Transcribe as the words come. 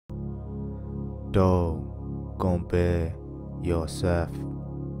Don't compare yourself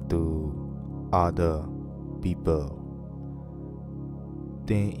to other people. သ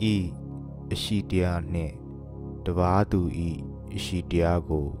င်ဤအရှိတရားနှင့်တပါးသူဤအရှိတရား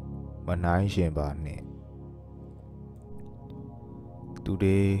ကိုမနှိုင်းယှဉ်ပါနှင့်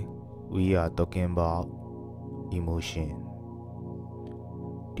Today we are talking about emotion.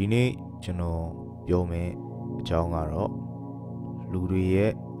 ဒီနေ့ကျွန်တော်ပြောမယ့်အကြောင်းကတော့လူတွေ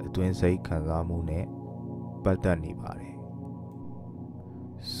ရဲ့အတွင်းစိတ်ခံစားမှုနဲ့ပတ်သက်နေပါတယ်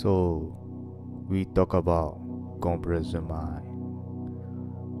So we talk about comparison mind.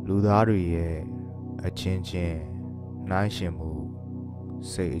 လူသားတွေရဲ့အချင်းချင်းနှိုင်းယှဉ်မှု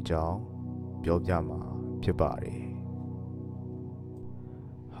စိတ်အကြောင်းပြောပြမှာဖြစ်ပါတယ်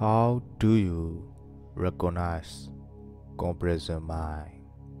How do you recognize comparison mind?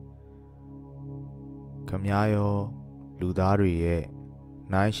 ခမများရောလူသားတွေရဲ့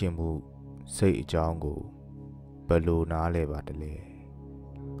နှိုင်းယှဉ်မှုစိတ်အကြောင်းကိုဘယ်လိုနားလည်ပါတလဲ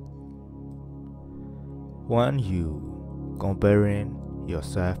When you comparing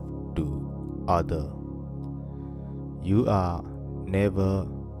yourself to other, you are never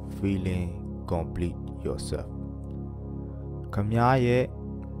feeling complete yourself. ခမများရဲ့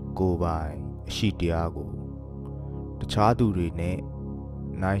ကိုယ်ပိုင်အရှိတရားကိုတခြားသူတွေနဲ့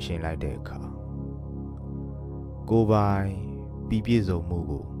နှိုင်းယှဉ်လိုက်တဲ့အခါကိုယ်ပိုင်ပြည့်စုံမှု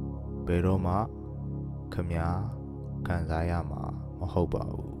ကိုဘယ်တော့မှခမများခံစားရမှာမဟုတ်ပါ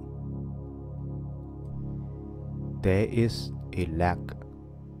ဘူး There is a lack.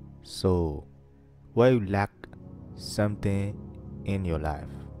 So when you lack something in your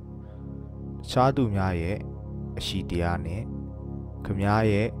life တခြားသူများရဲ့အရှိတရားနဲ့ခမများ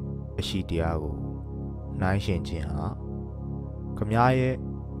ရဲ့အရှိတရားကိုနှိုင်းယှဉ်ခြင်းဟာခမများရဲ့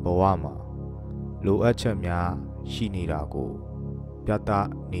ဘဝမှာလိုအပ်ချက်များရှိနေတာကိုပြသ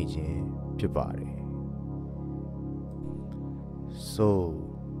နေခြင်းဖြစ်ပါတယ် So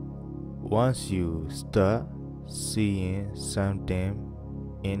once you start seeing something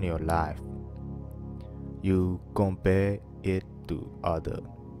in your life, you compare it to others.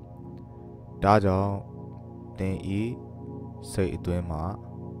 ဒါကြောင့်သင်ဤစိတ်အတွင်းမှာ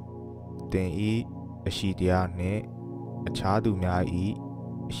သင်ဤအရှိတရားနှင့်အခြားသူများဤ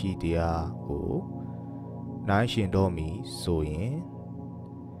အရှိတရားကိုနှိုင်းယှဉ်တော့မည်ဆိုရင်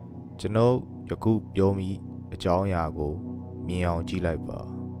ကျွန်ုပ်ယခုပြောမိအကြောင်းအရာကိုမြင်အောင်ကြည့်လိုက်ပါ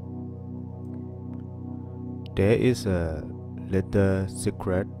There is a little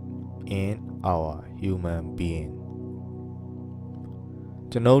secret in our human being.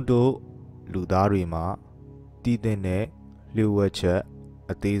 ကျွန်ုပ်တို့လူသားတွေမှာတည်တဲ့လျှို့ဝှက်ချက်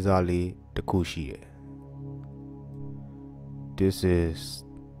အသေးစားလေးတစ်ခုရှိတယ် This is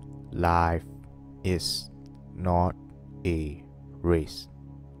life is not a race.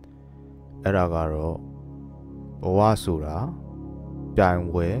 အဲ့ဒါကတော့ဘဝဆိုတာပြိုင်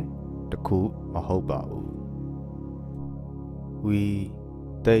ပွဲတစ်ခုမဟုတ်ပါဘူး We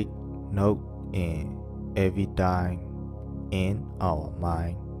take note in every time in our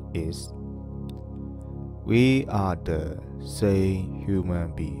mind is we are the same human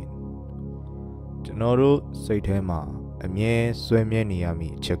being ကျွန်တော်တို့စိတ်ထဲမှာအမြဲဆွဲမြဲနေရမ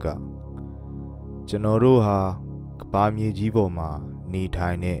ည်အချက်ကကျွန်တော်တို့ဟာကမ္ဘာမြေကြီးပေါ်မှာနေ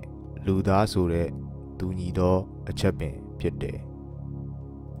ထိုင်တဲ့လူသားဆိုတဲ့သူညီသောအချက်ပင်ဖြစ်တယ်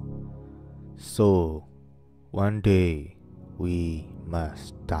So one day we must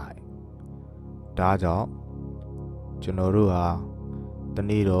die ဒါကြောင့်ကျွန်တော်တို့ဟာတ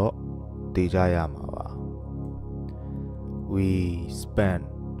နေ့တော့သေကြရမှာပါ We spend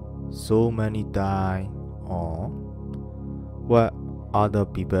so many time on what other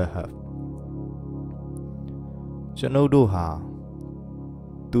people have ကျွန်တော်တို့ဟာ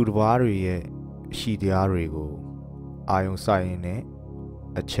သူတစ်ပါးတွေရဲ့အရှိတရားတွေကိုအာရုံစိုက်ရင်းနဲ့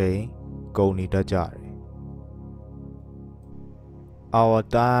အချိန်ကုန်နေတတ်ကြတယ် Our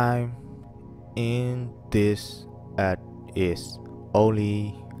time in this earth is only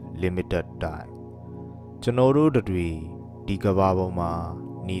limited time ကျွန်တော်တို့တွေဒီကမ္ဘာပေါ်မှာ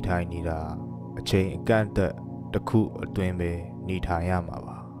နေထိုင်နေတာအချိန်အကန့်အသတ်တစ်ခုအတွင်းပဲနေထိုင်ရမှာ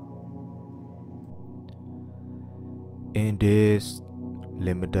ပါ In this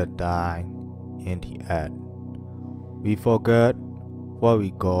limited time in the earth we forget what we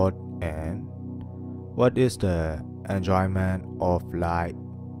got and what is the enjoyment of life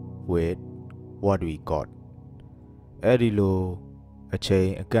with what we got အဲ့ဒီလိုအချိန်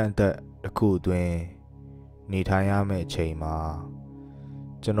အကန့်အသတ်တစ်ခုအတွင်းနေထိုင်ရမယ့်အချိန်မှာ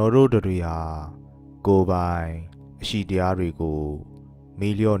ကျွန်တော်တို့တွေဟာကိုယ်ပိုင်အရှိတရားတွေကို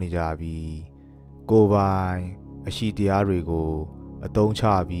မေ့လျော့နေကြပြီးကိုယ်ပိုင်အရှိတရားတွေကိုအသုံးချ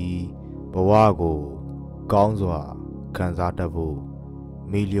ပြီး ဘဝကိုကောင်းစွာခံစားတတ်ဖို့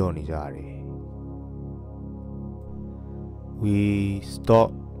မေ့လျော့နေကြတယ် We stop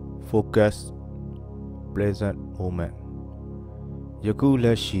focus present moment ယခုလ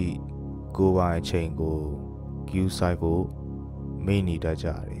က်ရှိကိုယ်ပိုင်အချိန်ကိုဂရုစိုက်ဖို့မေ့နေတတ်ကြ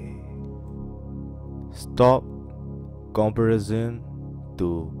တယ် Stop comparison to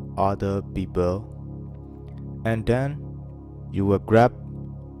other people and then you will grab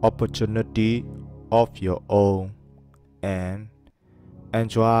opportunity of your own and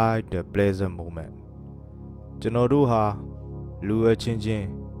enjoy the present moment ကျွန်တော်တို့ဟာလူအချင်းချင်း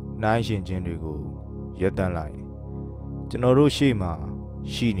နိုင်ရှင်ချင်းတွေကိုရပ်တန့်လိုက်ကျွန်တော်တို့ရှေ့မှာ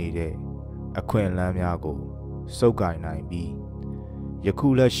ရှိနေတဲ့အခွင့်အလမ်းများကိုစုပ်ကိုင်နိုင်ပြီးယခု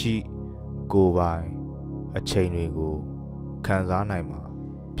လက်ရှိကိုယ်ပိုင်အချိန်တွေကိုခံစားနိုင်မှာ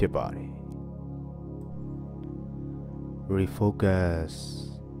ဖြစ်ပါတယ် Refocus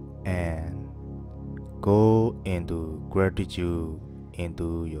and go into gratitude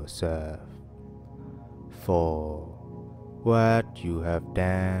into yourself for what you have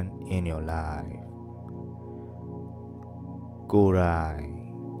done in your life ကိုယ်တိုင်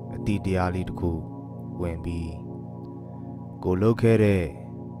အတ္တတရားလေးတစ်ခုဝင်ပြီးကိုလုပ်ခဲ့တဲ့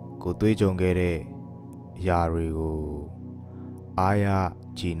ကိုတွေးကြုံခဲ့တဲ့အရာတွေကိုအားရ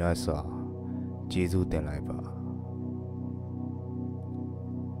ကြည်နွတ်စွာကျေးဇူးတင်လိုက်ပါ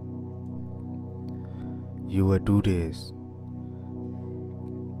You will do this.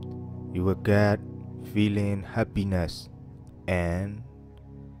 You will get feeling happiness and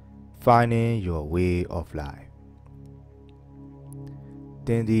finding your way of life. တ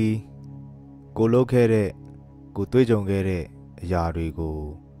င်ဒီကိုလုပ်ခဲ့တဲ့ကိုတွေးကြုံခဲ့တဲ့အရာတွေကို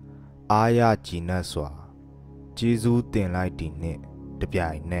အားရကြည်နပ်စွာကျေးဇူးတင်လိုက်တဲ့နှစ်တ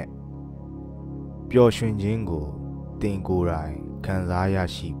ပြိုင်နက်ပျော်ရွှင်ခြင်းကိုတင်ကိုယ်တိုင်ခံစားရ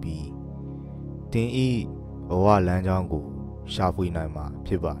ရှိပြီးတင်ဤဘဝလမ်းကြောင်းကိုရှာဖွေနိုင်မှာ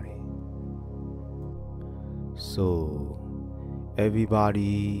ဖြစ်ပါတယ် So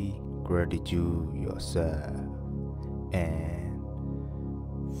everybody gratitude yourself and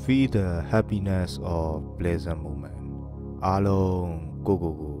feel the happiness of pleasant moment အားလုံးကို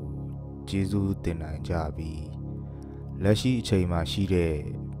ကျေးဇူးတင်နိုင်ကြပြီးလက်ရှိအချိန်မှာရှိတဲ့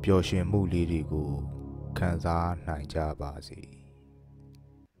ပျော်ရွှင်မှုလေးတွေကိုခံစားနိုင်ကြပါစေ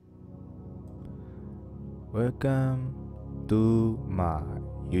Welcome to my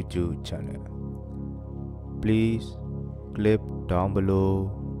YouTube channel. Please click down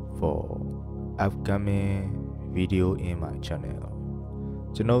below for upcoming video in my channel.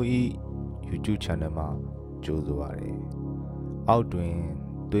 ကျွန်တော်ဤ YouTube channel မှာကြိုဆိုပါရစေ။အောက်တွင်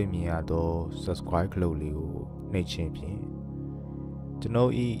တွေ့မြင်ရသော subscribe ကလုပ်လေးကိုနှိပ်ခြင်းဖြင့်ကျွန်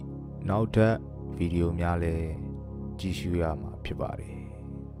တော်ဤနောက်ထပ်ဗီဒီယိုများလည်းကြည့်ရှုရမှာဖြစ်ပါတယ်